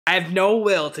I have no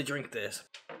will to drink this.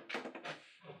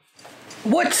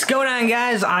 What's going on,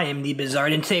 guys? I am the Bizarre,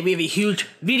 and today we have a huge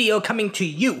video coming to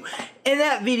you. And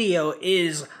that video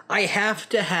is I have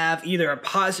to have either a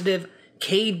positive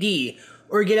KD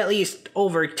or get at least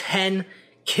over 10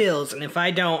 kills. And if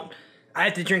I don't, I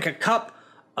have to drink a cup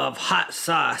of hot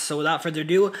sauce. So without further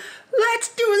ado,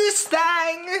 let's do this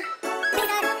thing!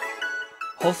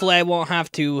 Hopefully I won't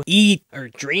have to eat or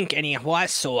drink any hot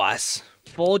sauce.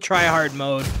 Full try-hard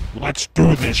mode. Let's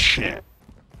do this shit.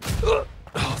 Oh,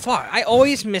 fuck. I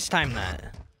always mistime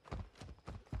that.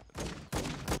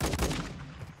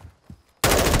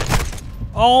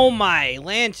 Oh my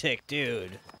Atlantic,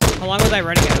 dude. How long was I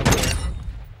running out of here?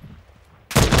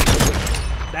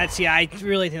 Yeah, I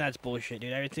really think that's bullshit,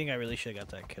 dude. I think I really should have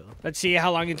got that kill. Let's see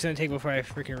how long it's gonna take before I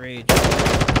freaking rage.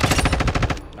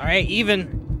 Alright,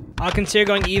 even. I'll consider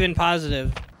going even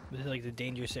positive. This is like the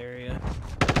dangerous area.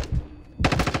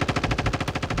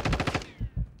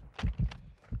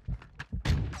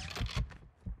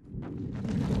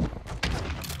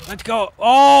 Let's go.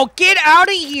 Oh, get out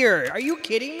of here. Are you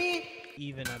kidding me?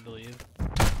 Even, I believe.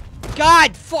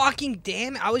 God fucking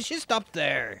damn it. I was just up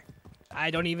there.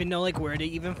 I don't even know, like, where to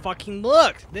even fucking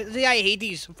look. See, I hate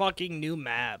these fucking new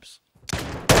maps. Look,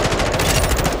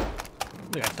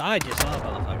 I thought I just saw a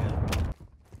motherfucker.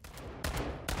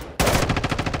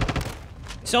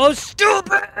 So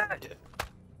stupid!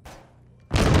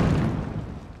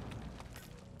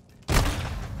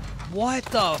 What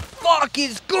the fuck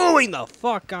is going the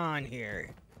fuck on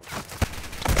here?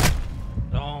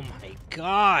 Oh my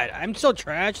god. I'm so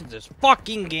trash at this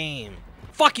fucking game.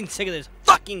 Fucking sick of this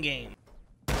fucking game.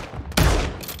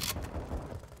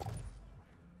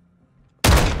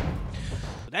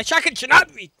 That shotgun should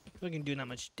not be fucking doing that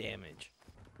much damage.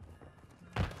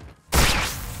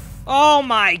 Oh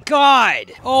my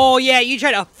god. Oh yeah, you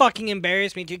try to fucking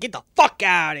embarrass me too. Get the fuck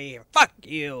out of here. Fuck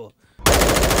you.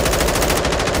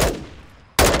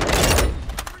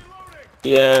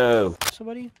 Yo.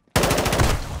 Somebody?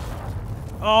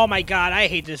 Oh my god, I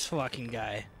hate this fucking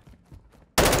guy.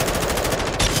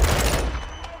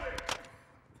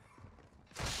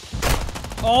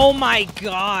 Oh my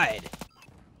god.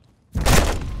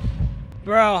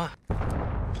 Bro,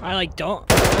 I like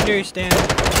don't understand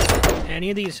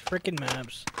any of these freaking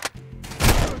maps.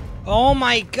 Oh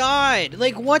my god,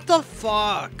 like what the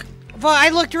fuck? I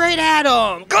looked right at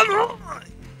him. Come on.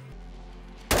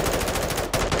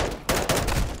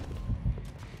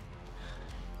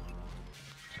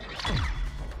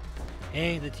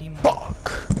 Hey, the team.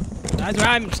 Fuck. That's where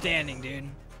I'm standing, dude.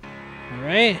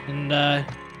 Alright, and I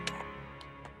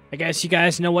guess you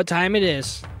guys know what time it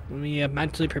is. Let me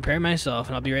mentally prepare myself,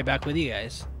 and I'll be right back with you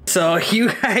guys. So, you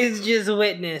guys just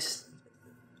witnessed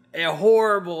a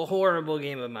horrible, horrible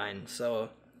game of mine. So,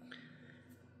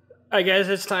 I guess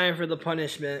it's time for the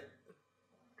punishment.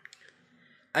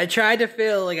 I tried to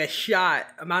fill like a shot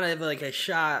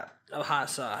of hot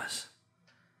sauce.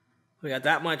 We got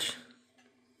that much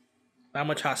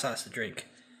hot sauce to drink.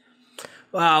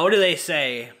 Wow, what do they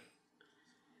say?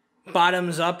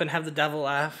 Bottoms up and have the devil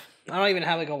laugh. I don't even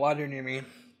have like a water near me.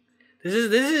 This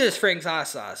is just Frank's hot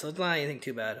sauce, so it's not anything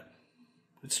too bad.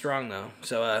 It's strong though,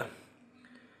 so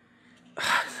I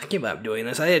can't believe I'm doing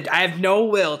this. I have no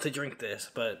will to drink this,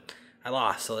 but I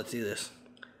lost, so let's do this.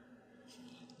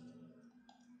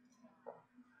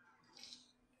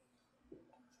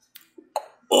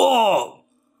 Oh!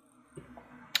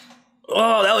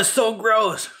 Oh, that was so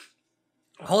gross.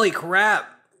 Holy crap.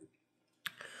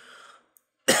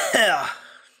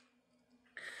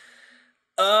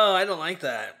 Oh, I don't like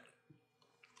that.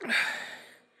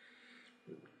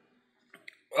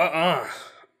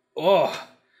 Oh.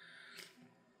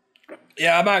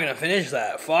 Yeah, I'm not gonna finish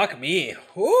that. Fuck me.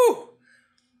 Woo.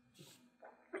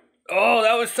 Oh,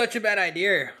 that was such a bad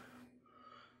idea.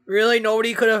 Really?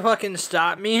 Nobody could have fucking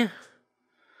stopped me?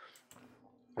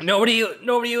 Nobody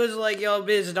was like, yo,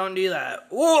 Biz, don't do that.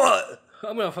 Whoa!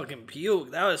 I'm gonna fucking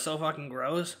puke. That was so fucking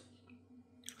gross.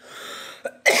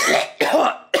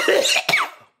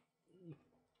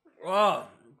 Oh.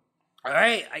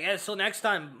 Alright, I guess till next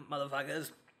time,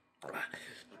 motherfuckers.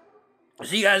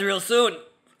 See you guys real soon.